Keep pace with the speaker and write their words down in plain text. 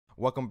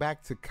Welcome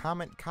back to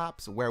Comment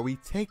Cops, where we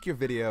take your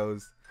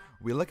videos,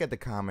 we look at the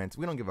comments,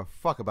 we don't give a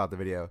fuck about the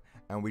video,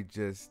 and we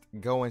just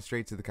go in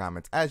straight to the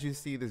comments. As you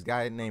see, this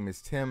guy name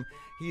is Tim.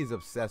 He is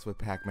obsessed with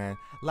Pac Man.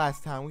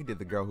 Last time we did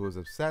the girl who was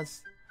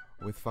obsessed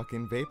with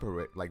fucking vapor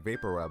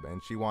rub,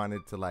 and she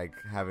wanted to like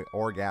have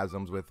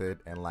orgasms with it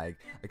and like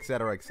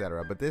etc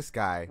etc. But this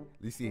guy,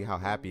 you see how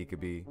happy he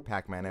could be,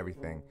 Pac Man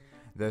everything.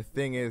 The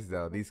thing is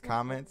though, these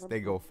comments,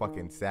 they go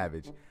fucking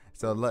savage.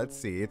 So let's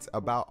see, it's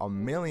about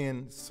 1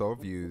 million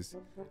views,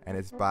 and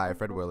it's by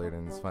Fred Willard,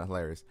 and it's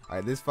hilarious.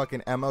 Alright, this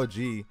fucking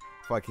MOG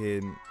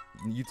fucking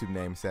YouTube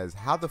name says,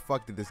 how the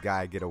fuck did this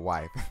guy get a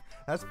wife?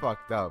 That's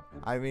fucked up.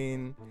 I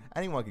mean,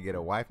 anyone can get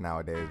a wife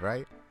nowadays,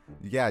 right?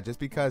 Yeah, just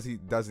because he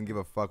doesn't give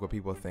a fuck what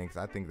people think.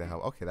 I think the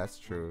hell, okay, that's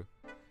true.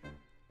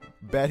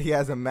 Bet he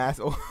has a mass.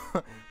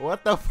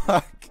 What the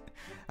fuck?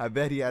 I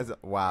bet he has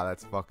wow,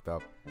 that's fucked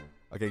up.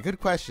 Okay, good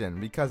question.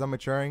 Because I'm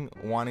maturing,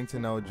 wanting to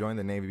know, join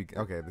the Navy.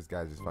 Okay, this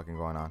guy's just fucking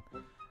going on.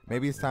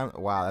 Maybe it's time.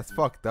 Wow, that's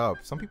fucked up.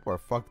 Some people are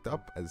fucked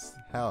up as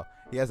hell.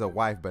 He has a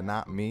wife, but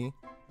not me.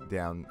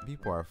 Damn,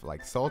 people are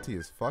like salty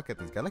as fuck at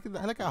this guy.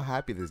 Look how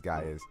happy this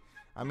guy is.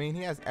 I mean,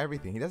 he has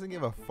everything. He doesn't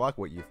give a fuck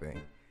what you think.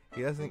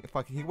 He doesn't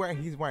fuck.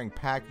 He's wearing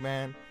Pac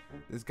Man.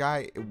 This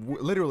guy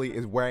literally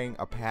is wearing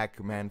a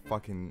Pac Man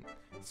fucking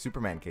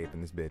Superman cape in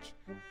this bitch.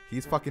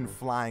 He's fucking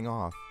flying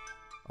off.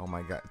 Oh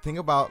my god. Think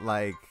about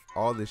like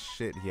all this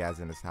shit he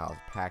has in his house,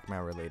 Pac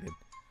Man related.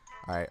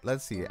 Alright,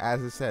 let's see.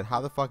 As I said, how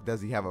the fuck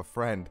does he have a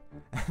friend?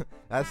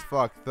 That's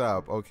fucked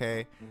up,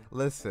 okay?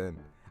 Listen,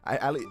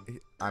 I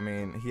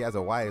mean, he has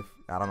a wife.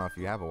 I don't know if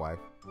you have a wife.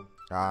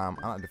 I'm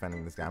not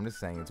defending this guy. I'm just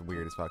saying it's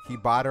weird as fuck. He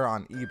bought her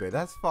on eBay.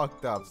 That's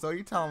fucked up. So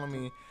you're telling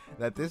me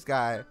that this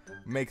guy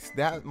makes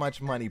that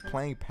much money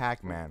playing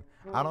Pac Man?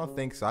 I don't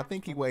think so. I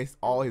think he wastes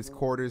all his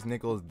quarters,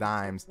 nickels,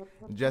 dimes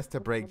just to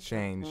break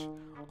change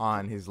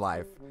on his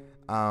life.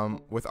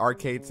 With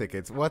arcade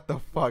tickets. What the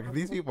fuck?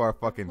 These people are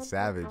fucking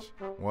savage.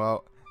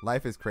 Well,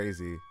 life is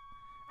crazy.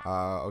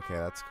 Okay,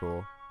 that's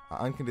cool.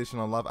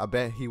 Unconditional love. I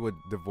bet he would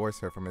divorce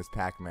her from his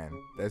Pac-Man.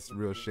 That's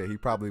real shit. He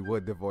probably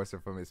would divorce her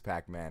from his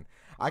Pac-Man.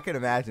 I can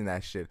imagine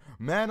that shit.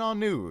 Man on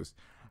news.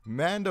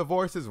 Man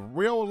divorces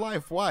real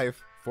life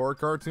wife for a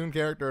cartoon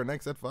character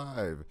next at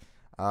 5.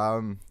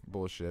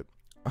 Bullshit.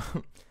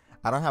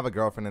 I don't have a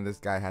girlfriend and this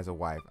guy has a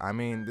wife. I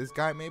mean, this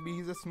guy, maybe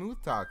he's a smooth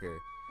talker.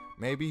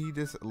 Maybe he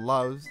just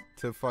loves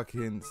to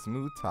fucking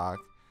smooth talk,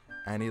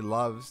 and he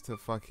loves to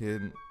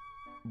fucking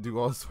do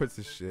all sorts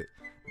of shit.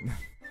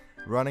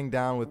 Running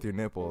down with your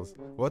nipples.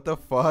 What the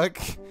fuck?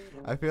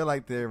 I feel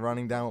like they're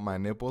running down with my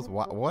nipples.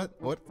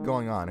 What's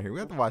going on here? We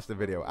have to watch the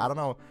video. I don't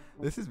know.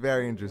 This is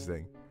very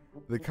interesting.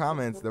 The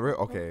comments,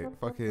 okay,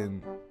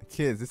 fucking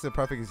kids. This is a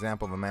perfect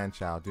example of a man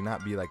child. Do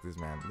not be like this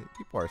man.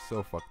 People are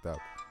so fucked up.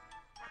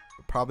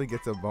 Probably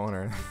gets a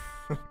boner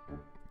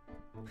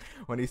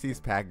when he sees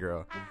Pac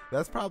Girl.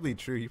 That's probably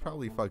true. He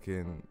probably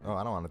fucking. Oh,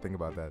 I don't want to think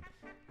about that.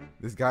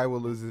 This guy will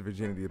lose his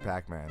virginity to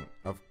Pac Man.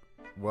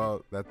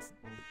 Well, that's.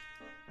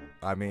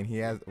 I mean, he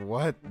has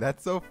what?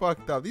 That's so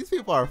fucked up. These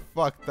people are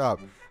fucked up.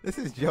 This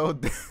is Joe.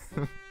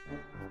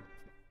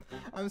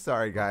 I'm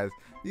sorry, guys.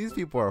 These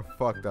people are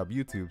fucked up.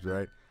 YouTube's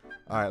right.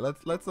 All right,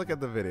 let's look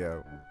at the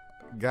video.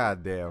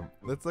 God damn.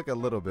 Let's look a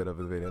little bit of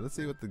the video. Let's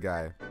see what the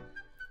guy.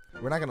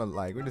 We're not gonna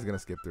like. We're just gonna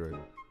skip through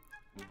it.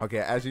 Okay,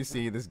 as you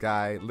see, this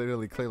guy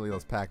literally clearly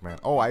loves Pac Man.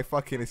 Oh, I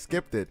fucking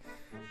skipped it.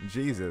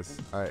 Jesus.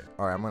 All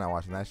right, I'm not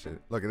watching that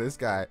shit. Look at this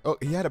guy. Oh,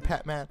 he had a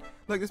Pac Man.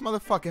 Look, this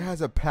motherfucker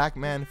has a Pac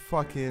Man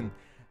fucking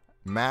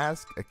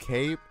mask, a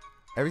cape.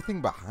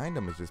 Everything behind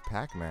him is just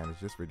Pac Man. It's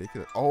just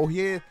ridiculous. Oh,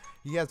 he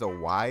has a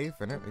wife,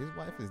 and his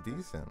wife is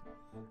decent.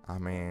 I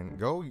mean,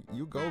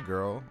 you go,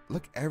 girl.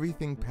 Look,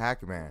 everything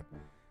Pac Man.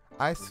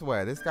 I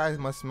swear, this guy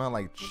must smell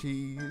like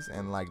cheese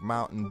and like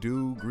Mountain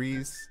Dew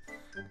grease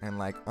and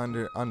like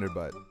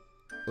underbutt.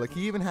 Like,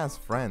 he even has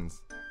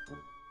friends.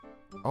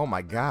 Oh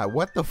my god,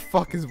 what the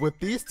fuck is with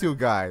these two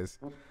guys?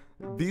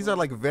 These are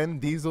like Vin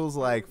Diesel's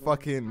like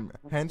fucking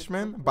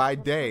henchmen. By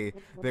day,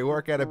 they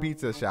work at a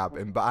pizza shop,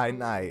 and by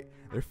night,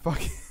 they're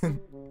fucking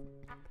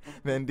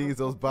Vin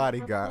Diesel's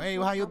bodyguard. Hey,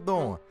 how you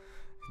doing?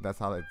 That's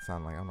how they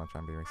sound like. I'm not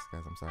trying to be racist,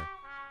 guys. I'm sorry.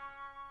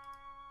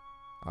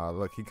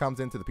 Look, he comes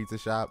into the pizza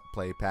shop,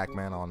 play Pac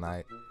Man all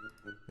night.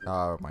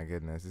 Oh my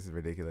goodness, this is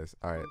ridiculous.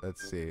 All right,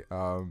 let's see.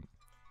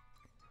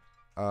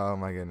 Oh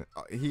my goodness,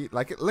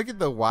 look at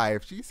the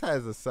wife. She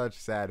has such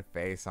sad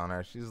face on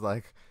her. She's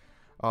like,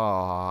 oh,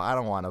 I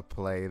don't want to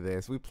play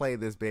this. We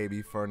played this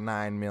baby for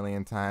 9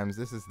 million times.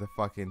 This is the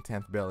fucking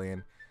 10th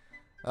billion.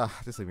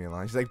 Just leave me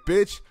alone. She's like,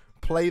 bitch,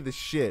 play the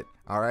shit,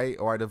 all right,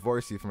 or I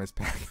divorce you from his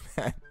Pac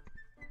Man.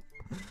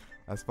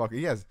 That's fucking.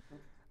 He has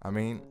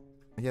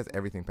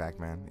everything Pac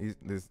Man. He's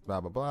this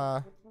blah blah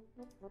blah.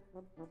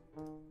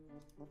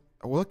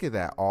 Look at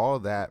that, all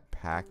that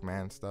Pac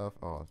Man stuff.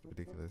 Oh, it's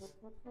ridiculous.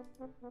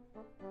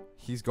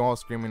 He's going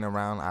screaming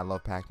around, I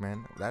love Pac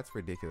Man. That's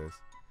ridiculous.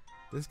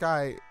 This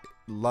guy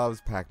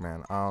loves Pac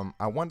Man.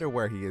 I wonder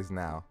where he is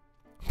now.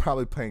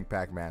 Probably playing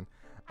Pac Man.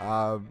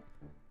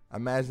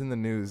 Imagine the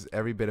news.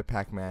 Every bit of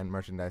Pac Man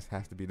merchandise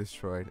has to be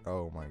destroyed.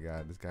 Oh my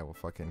god, this guy will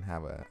fucking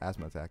have an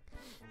asthma attack.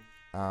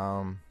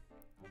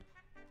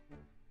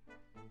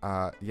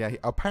 Yeah,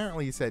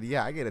 apparently he said,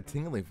 yeah, I get a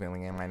tingling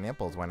feeling in my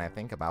nipples when I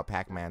think about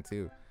Pac Man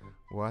 2.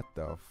 What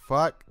the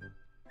fuck?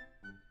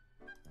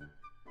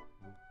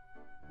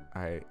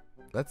 Alright,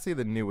 let's see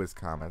the newest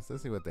comments.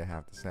 Let's see what they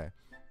have to say.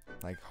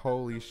 Like,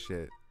 holy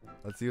shit.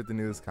 Let's see what the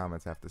newest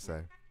comments have to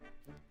say.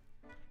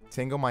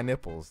 Tingle my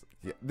nipples.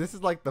 Yeah, this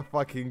is like the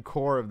fucking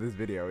core of this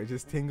video. It's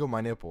just tingle my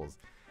nipples.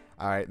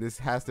 Alright, this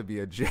has to be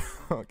a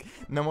joke.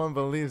 No one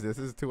believes this.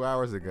 This is 2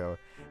 hours ago.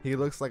 He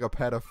looks like a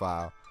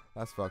pedophile.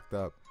 That's fucked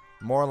up.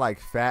 More like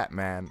Fat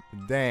Man.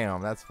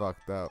 Damn, that's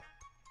fucked up.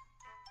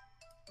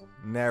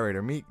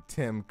 Narrator, meet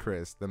Tim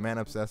Chris, the man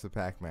obsessed with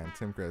Pac-Man.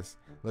 Tim Chris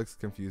looks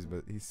confused,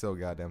 but he's so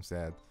goddamn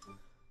sad.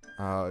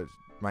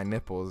 My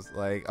nipples.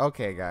 Like,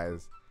 okay,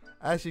 guys.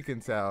 As you can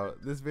tell,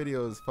 this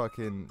video is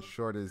fucking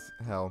short as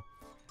hell.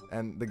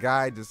 And the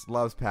guy just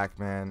loves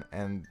Pac-Man,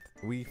 and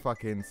we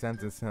fucking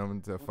sentenced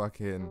him to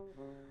fucking...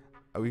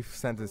 We've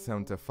sentenced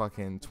him to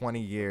fucking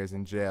 20 years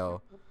in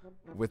jail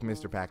with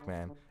Mr.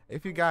 Pac-Man.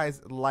 If you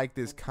guys like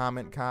this,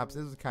 comment cops.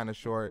 This is kind of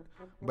short,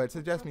 but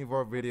suggest me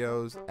more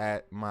videos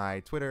at my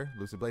Twitter,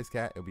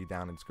 LucidBlazeCat. It'll be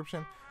down in the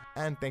description.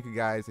 And thank you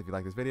guys if you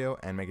like this video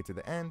and make it to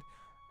the end.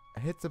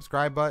 Hit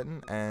subscribe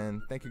button,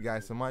 and thank you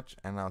guys so much,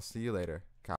 and I'll see you later.